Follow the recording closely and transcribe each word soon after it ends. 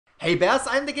Hey bears,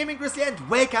 I'm the Gaming-Grizzly and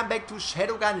welcome back to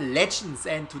Shadowgun Legends,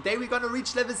 and today we're gonna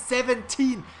reach level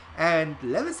 17, and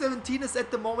level 17 is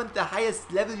at the moment the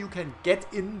highest level you can get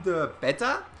in the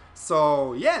beta.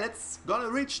 So yeah, let's gonna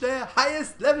reach the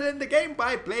highest level in the game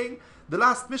by playing the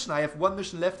last mission. I have one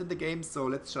mission left in the game, so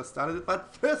let's just start it.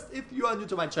 But first, if you are new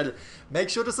to my channel, make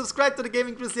sure to subscribe to the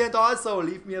Gaming-Grizzly and also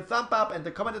leave me a thumb up and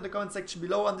a comment in the comment section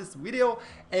below on this video.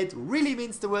 It really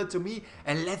means the world to me,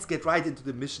 and let's get right into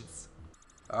the missions.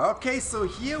 Okay, so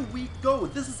here we go.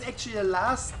 This is actually the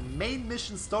last main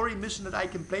mission, story mission that I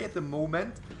can play at the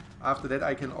moment. After that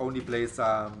I can only play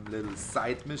some little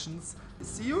side missions.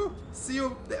 See you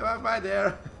there, right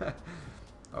there.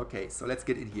 Okay, so let's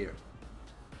get in here.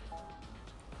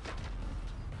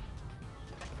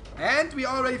 And we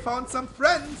already found some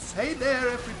friends. Hey there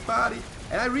everybody.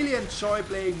 And I really enjoy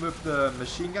playing with the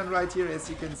machine gun right here. As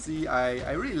you can see,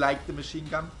 I really like the machine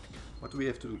gun. What do we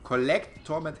have to do? Collect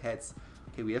torment heads.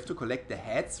 Okay, we have to collect the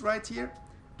heads right here.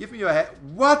 Give me your head.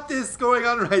 What is going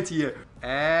on right here?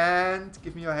 And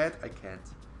give me your head. I can't.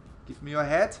 Give me your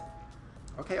head.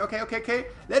 Okay.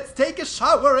 Let's take a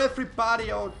shower,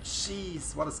 everybody. Oh,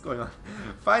 jeez. What is going on?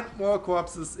 Find more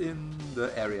corpses in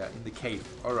the area, in the cave.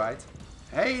 All right.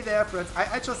 Hey there, friends.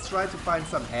 I just tried to find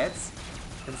some heads.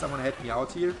 Can someone help me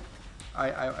out here?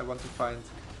 I want to find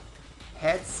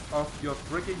heads of your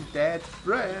freaking dead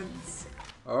friends.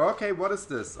 Okay, what is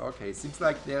this? Okay, seems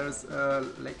like there's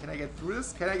like, can I get through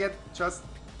this? Can I get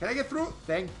through?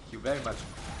 Thank you very much.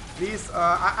 Please,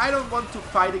 I don't want to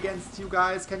fight against you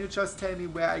guys. Can you just tell me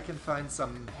where I can find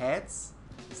some heads?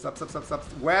 Stop.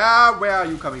 Where are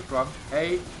you coming from?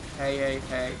 Hey.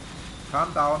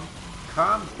 Calm down.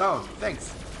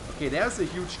 Thanks. Okay, there's a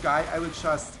huge guy. I will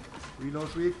just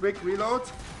reload real quick. Reload.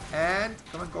 And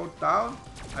come on, go down.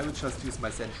 I will just use my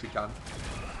sentry gun.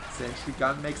 Sentry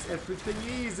gun makes everything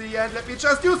easy, and let me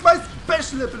just use my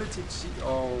special ability.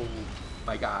 Oh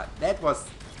my god, that was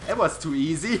too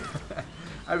easy.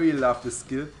 I really love this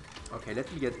skill. Okay, let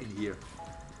me get in here.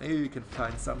 Maybe we can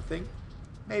find something.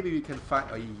 Maybe we can find,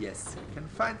 oh yes, we can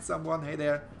find someone. Hey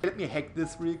there. Let me hack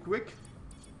this real quick.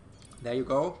 There you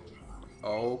go.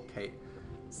 Okay.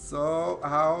 So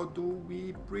how do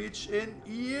we breach in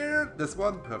here? This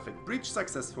one, perfect. Breach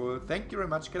successful. Thank you very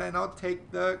much. Can I now take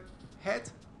the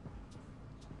head?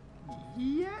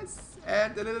 Yes,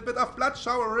 and a little bit of blood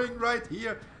showering right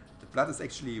here. The blood is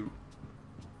actually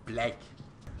black.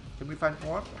 Can we find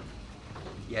more?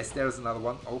 Yes, there's another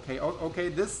one. Okay, okay,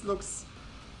 this looks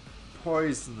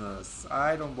poisonous.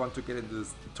 I don't want to get into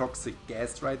this toxic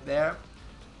gas right there.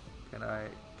 Can I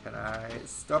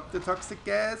stop the toxic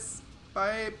gas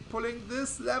by pulling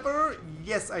this lever?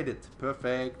 Yes, I did.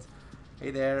 Perfect.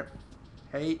 Hey there.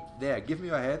 Hey there, give me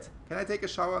your head. Can I take a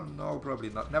shower? No, probably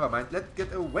not. Never mind. Let's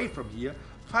get away from here.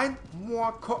 Find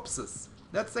more corpses.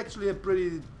 That's actually a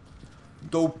pretty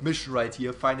dope mission right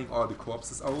here. Finding all the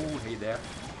corpses. Oh, hey there.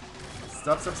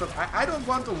 Stop. I don't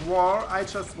want a war. I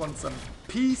just want some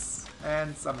peace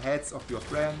and some heads of your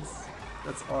friends.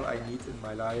 That's all I need in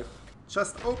my life.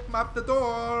 Just open up the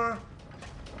door.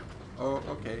 Oh,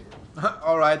 okay.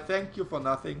 Alright, thank you for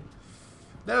nothing.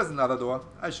 There's another door.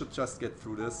 I should just get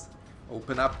through this.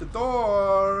 Open up the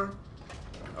door.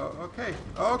 Oh,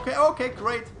 okay,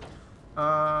 great.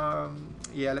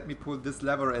 Yeah, let me pull this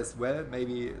lever as well.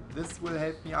 Maybe this will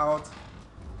help me out.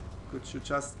 Could you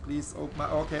just please open my...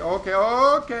 Okay.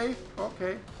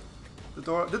 The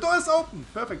door is open.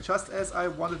 Perfect, just as I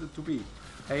wanted it to be.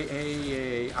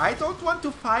 Hey. I don't want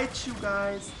to fight you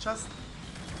guys. Just...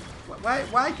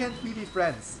 Why can't we be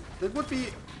friends? That would be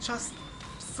just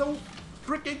so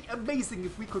freaking amazing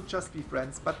if we could just be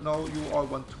friends, but no, you all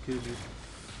want to kill me.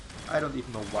 I don't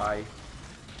even know why.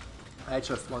 I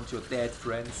just want your dead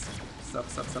friends. Stop.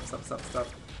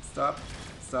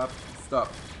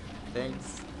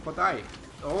 Thanks for dying.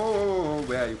 Oh,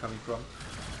 where are you coming from?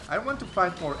 I want to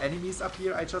find more enemies up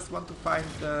here. I just want to find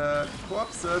the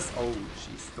corpses. Oh,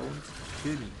 jeez, don't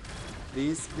kill me.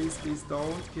 Please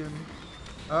don't kill me.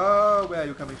 Oh, where are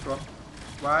you coming from?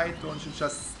 Why don't you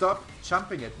just stop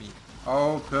jumping at me?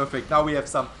 Oh, perfect. Now we have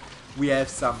some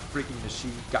freaking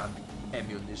machine gun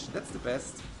ammunition. That's the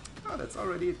best. Oh, that's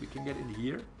already it. We can get in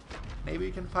here. Maybe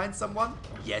we can find someone.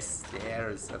 Yes,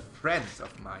 there's a friend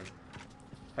of mine.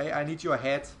 Hey, I need your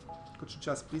head. Could you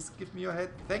just please give me your head?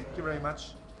 Thank you very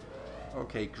much.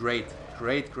 Okay, great.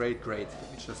 Let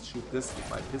me just shoot this with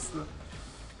my pistol.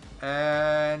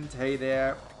 And hey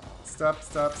there. Stop.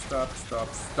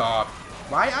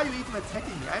 Why are you even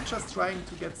attacking me? I'm just trying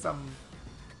to get some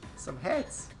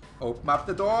heads. Open up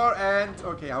the door and...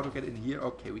 Okay, how to get in here?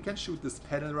 Okay, we can shoot this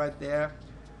panel right there.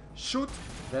 Shoot.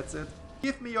 That's it.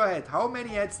 Give me your head. How many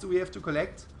heads do we have to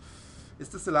collect? Is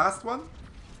this the last one?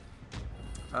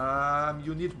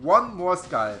 You need one more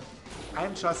skull.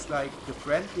 I'm just like the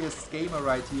friendliest gamer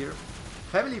right here.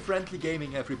 Family friendly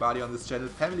gaming, everybody on this channel.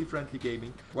 Family friendly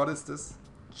gaming. What is this?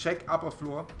 Check upper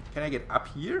floor. Can I get up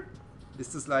here? Is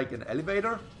this like an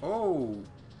elevator? Oh,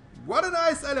 what a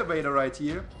nice elevator right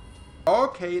here.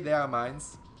 Okay, there are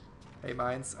mines. Hey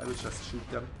mines, I will just shoot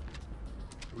them.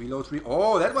 Reload,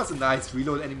 oh, that was a nice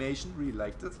reload animation. Really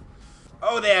liked it.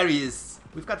 Oh, there he is.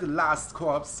 We've got the last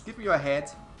corpse. Give me your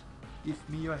head. Give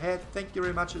me your head. Thank you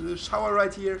very much. A little shower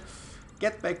right here.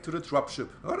 Get back to the dropship.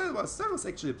 Oh, that was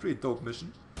actually a pretty dope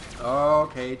mission.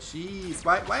 Okay, jeez.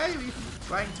 Why are you even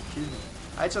trying to kill me?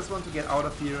 I just want to get out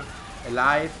of here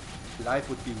alive. Alive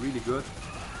would be really good.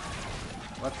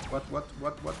 What?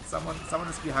 Someone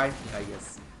is behind me, I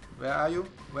guess. Where are you?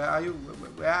 Where are you?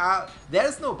 Where are...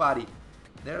 There's nobody.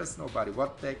 There's nobody.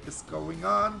 What the heck is going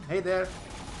on? Hey there.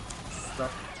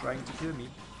 Stop trying to kill me.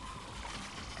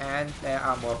 And there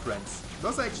are more friends.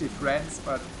 Those are actually friends,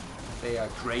 but they are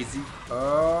crazy.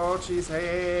 Oh, jeez.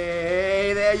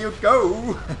 Hey, there you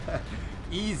go.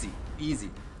 Easy, easy.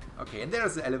 Okay, and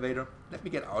there's the elevator. Let me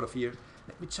get out of here.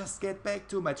 Let me just get back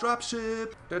to my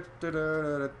dropship.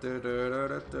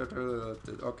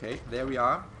 Okay, there we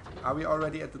are. Are we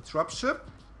already at the dropship?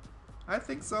 I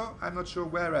think so. I'm not sure.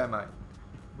 Where am I?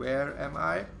 Where am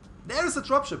I? There is a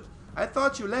dropship. I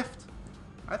thought you left.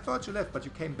 I thought you left, but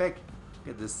you came back. Look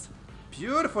at this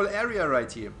beautiful area right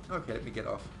here. Okay, let me get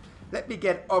off. Let me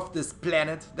get off this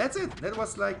planet. That's it. That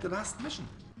was like the last mission.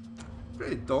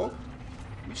 Pretty dope.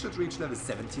 We should reach level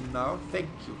 17 now. Thank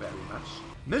you very much.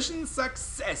 Mission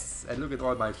success. And look at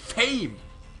all my fame.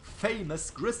 Famous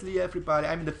Grizzly, everybody.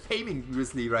 I'm the faming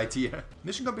Grizzly right here.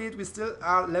 Mission complete. We still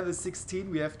are level 16.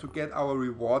 We have to get our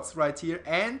rewards right here.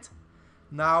 And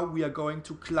now we are going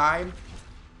to climb.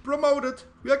 Promoted.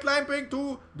 We are climbing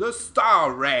to the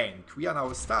star rank. We are now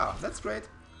a star. That's great.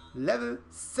 Level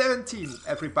 17,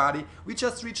 everybody. We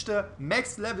just reached the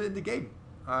max level in the game.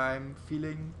 I'm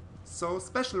feeling so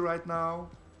special right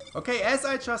now. Okay, as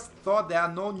I just thought, there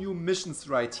are no new missions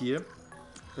right here.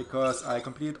 Because I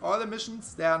completed all the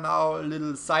missions. There are now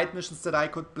little side missions that I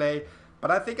could play. But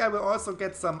I think I will also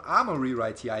get some armory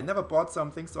right here. I never bought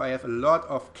something, so I have a lot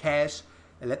of cash.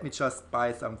 And let me just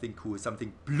buy something cool,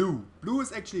 something blue. Blue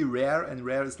is actually rare, and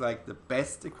rare is like the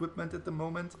best equipment at the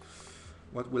moment.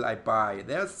 What will I buy?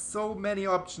 There's so many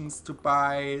options to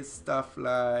buy stuff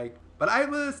like... But I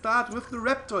will start with the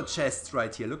raptor chest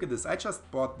right here. Look at this. I just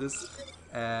bought this.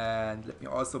 And let me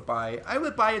also buy... I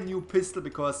will buy a new pistol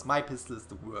because my pistol is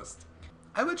the worst.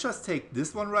 I will just take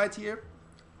this one right here.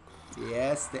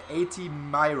 Yes, the 80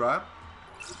 Myra.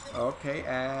 Okay,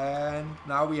 and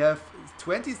now we have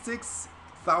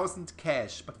 26,000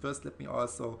 cash. But first let me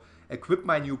also equip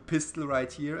my new pistol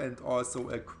right here. And also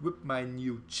equip my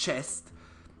new chest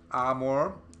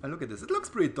armor. And look at this. It looks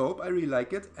pretty dope. I really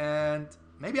like it. And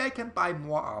maybe I can buy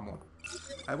more armor.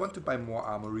 I want to buy more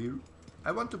armory.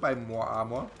 I want to buy more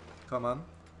armor. Come on.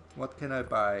 What can I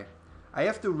buy? I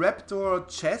have the raptor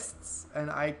chests. And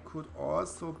I could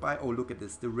also buy... Oh, look at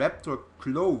this. The raptor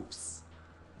clothes.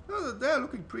 Oh, they're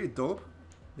looking pretty dope.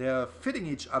 They're fitting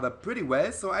each other pretty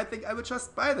well. So I think I will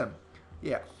just buy them.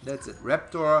 Yeah, that's it.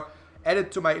 Raptor. Add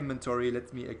it to my inventory.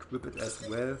 Let me equip it as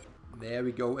well. There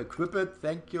we go. Equip it.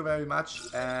 Thank you very much.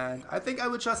 And I think I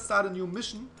will just start a new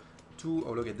mission.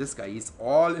 Oh, look at this guy. He's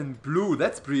all in blue.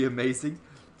 That's pretty amazing.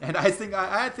 And I think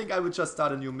I will just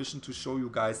start a new mission to show you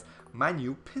guys my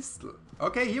new pistol.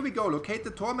 Okay, here we go. Locate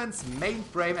the Torment's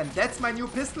mainframe. And that's my new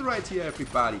pistol right here,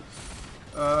 everybody.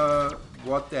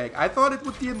 What the heck? I thought it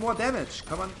would deal more damage.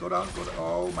 Come on, go down, go down.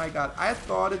 Oh my god. I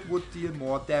thought it would deal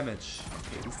more damage.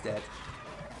 Okay, he's dead.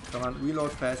 Come on,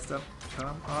 reload faster.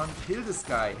 Come on, kill this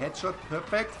guy. Headshot,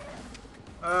 perfect.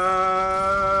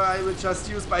 I will just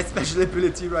use my special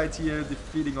ability right here,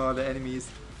 defeating all the enemies.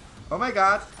 Oh my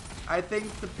god. I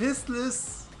think the pistol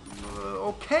is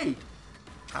okay.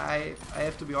 I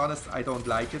have to be honest, I don't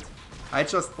like it. I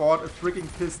just bought a freaking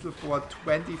pistol for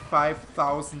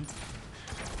 25,000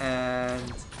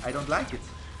 and I don't like it.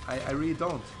 I really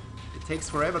don't. It takes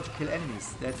forever to kill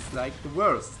enemies. That's like the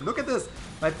worst. Look at this.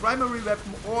 My primary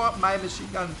weapon or my machine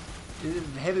gun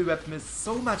heavy weapon is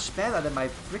so much better than my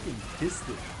freaking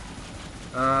pistol.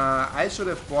 I should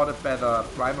have bought a better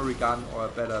primary gun or a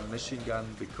better machine gun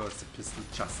because the pistol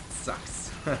just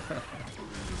sucks.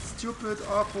 Stupid,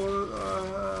 awful.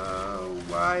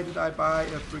 Why did I buy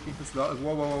a freaking pistol?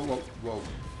 Whoa, whoa, whoa, whoa, whoa.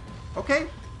 Okay.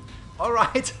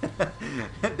 Alright.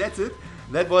 That's it.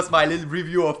 That was my little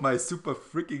review of my super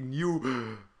freaking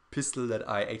new pistol that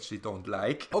I actually don't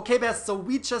like. Okay, bears, so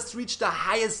we just reached the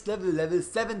highest level, level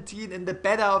 17 in the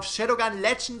beta of Shadowgun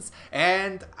Legends,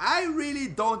 and I really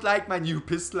don't like my new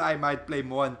pistol. I might play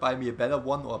more and buy me a better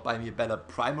one or buy me a better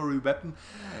primary weapon.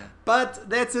 But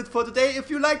that's it for today. If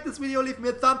you like this video, leave me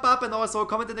a thumb up and also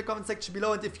comment in the comment section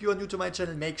below. And if you are new to my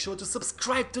channel, make sure to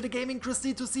subscribe to the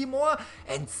Gaming-Grizzly to see more,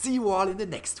 and see you all in the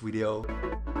next video.